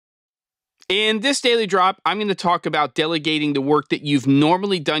In this daily drop, I'm going to talk about delegating the work that you've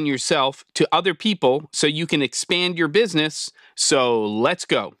normally done yourself to other people so you can expand your business. So let's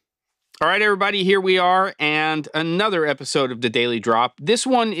go. All right, everybody, here we are, and another episode of the Daily Drop. This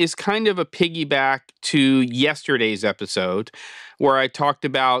one is kind of a piggyback to yesterday's episode, where I talked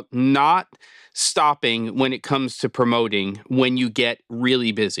about not stopping when it comes to promoting when you get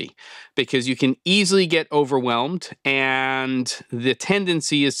really busy, because you can easily get overwhelmed, and the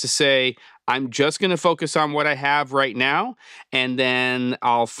tendency is to say, I'm just going to focus on what I have right now, and then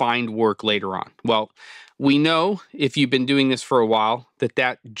I'll find work later on. Well, we know, if you've been doing this for a while, that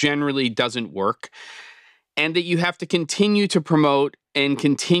that generally doesn't work, and that you have to continue to promote and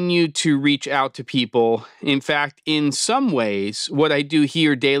continue to reach out to people. In fact, in some ways, what I do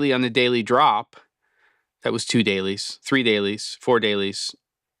here daily on the Daily Drop, that was 2 dailies, 3 dailies, 4 dailies,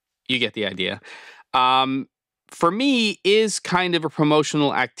 you get the idea, for me, is kind of a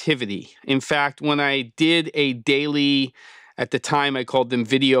promotional activity. In fact, when I did a daily, at the time I called them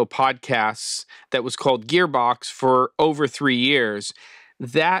video podcasts, that was called Gearbox for over 3 years,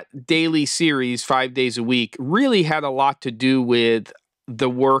 that daily series, 5 days a week, really had a lot to do with the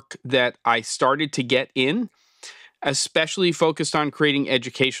work that I started to get in, especially focused on creating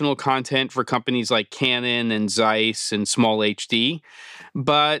educational content for companies like Canon and Zeiss and Small HD.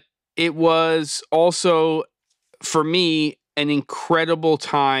 But it was also, for me, an incredible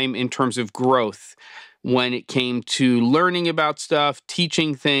time in terms of growth when it came to learning about stuff,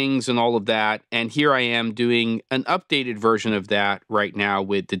 teaching things, and all of that. And here I am doing an updated version of that right now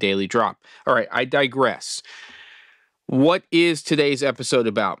with the Daily Drop. All right, I digress. What is today's episode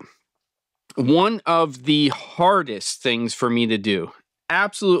about? One of the hardest things for me to do,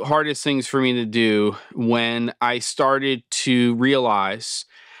 absolute hardest things for me to do, when I started to realize,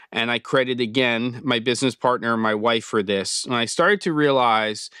 and I credit again my business partner and my wife for this, when I started to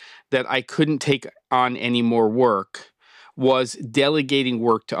realize that I couldn't take on any more work, was delegating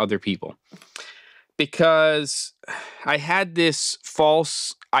work to other people. Because I had this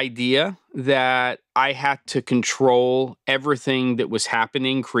false idea that I had to control everything that was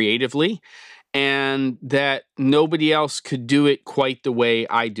happening creatively, and that nobody else could do it quite the way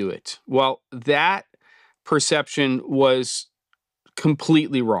I do it. Well, that perception was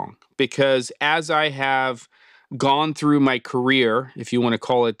completely wrong, because as I have gone through my career, if you want to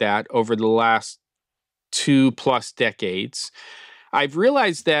call it that, over the last 2+ decades, I've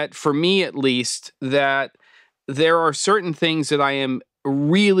realized that, for me at least, that there are certain things that I am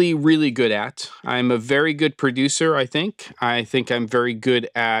really, really good at. I'm a very good producer, I think. I think I'm very good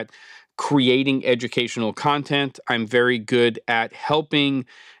at creating educational content. I'm very good at helping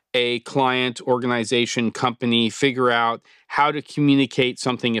a client, organization, company figure out how to communicate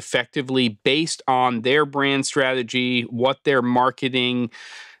something effectively based on their brand strategy, what their marketing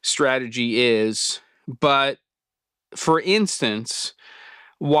strategy is. But for instance,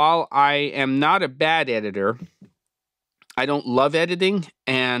 while I am not a bad editor, I don't love editing,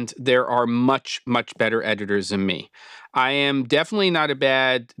 and there are much, much better editors than me. I am definitely not a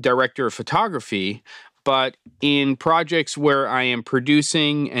bad director of photography, but in projects where I am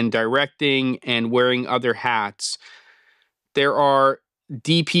producing and directing and wearing other hats, there are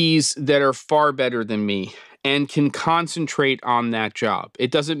DPs that are far better than me and can concentrate on that job. It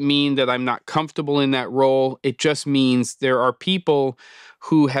doesn't mean that I'm not comfortable in that role. It just means there are people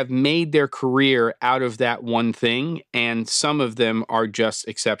who have made their career out of that one thing, and some of them are just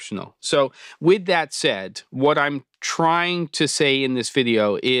exceptional. So with that said, what I'm trying to say in this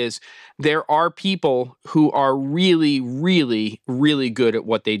video is there are people who are really, really, really good at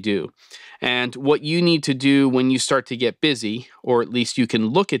what they do. And what you need to do when you start to get busy, or at least you can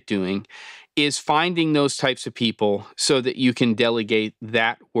look at doing, is finding those types of people so that you can delegate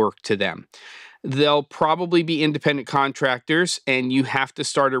that work to them. They'll probably be independent contractors, and you have to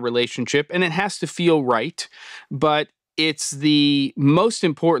start a relationship, and it has to feel right. But it's the, most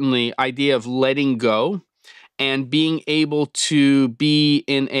importantly, idea of letting go and being able to be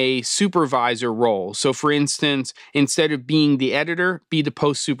in a supervisor role. So for instance, instead of being the editor, be the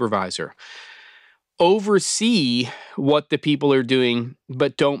post supervisor. Oversee what the people are doing,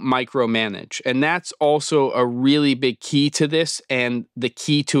 but don't micromanage. And that's also a really big key to this, and the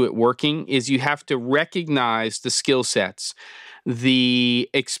key to it working is you have to recognize the skill sets, the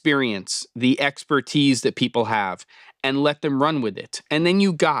experience, the expertise that people have, and let them run with it. And then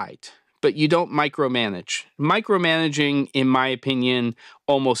you guide, but you don't micromanage. Micromanaging, in my opinion,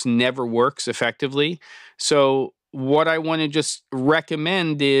 almost never works effectively. So what I want to just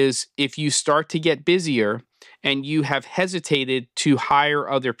recommend is, if you start to get busier and you have hesitated to hire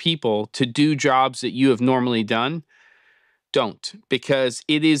other people to do jobs that you have normally done, don't, because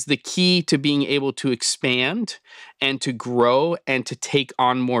it is the key to being able to expand and to grow and to take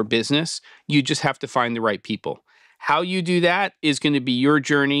on more business. You just have to find the right people. How you do that is going to be your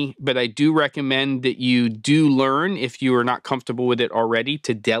journey, but I do recommend that you do learn, if you are not comfortable with it already,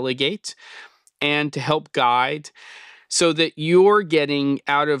 to delegate and to help guide, so that you're getting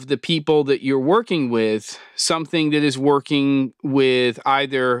out of the people that you're working with something that is working with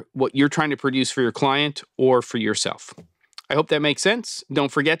either what you're trying to produce for your client or for yourself. I hope that makes sense.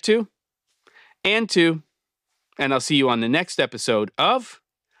 Don't forget to, and I'll see you on the next episode of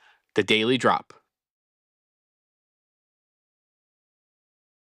The Daily Drop.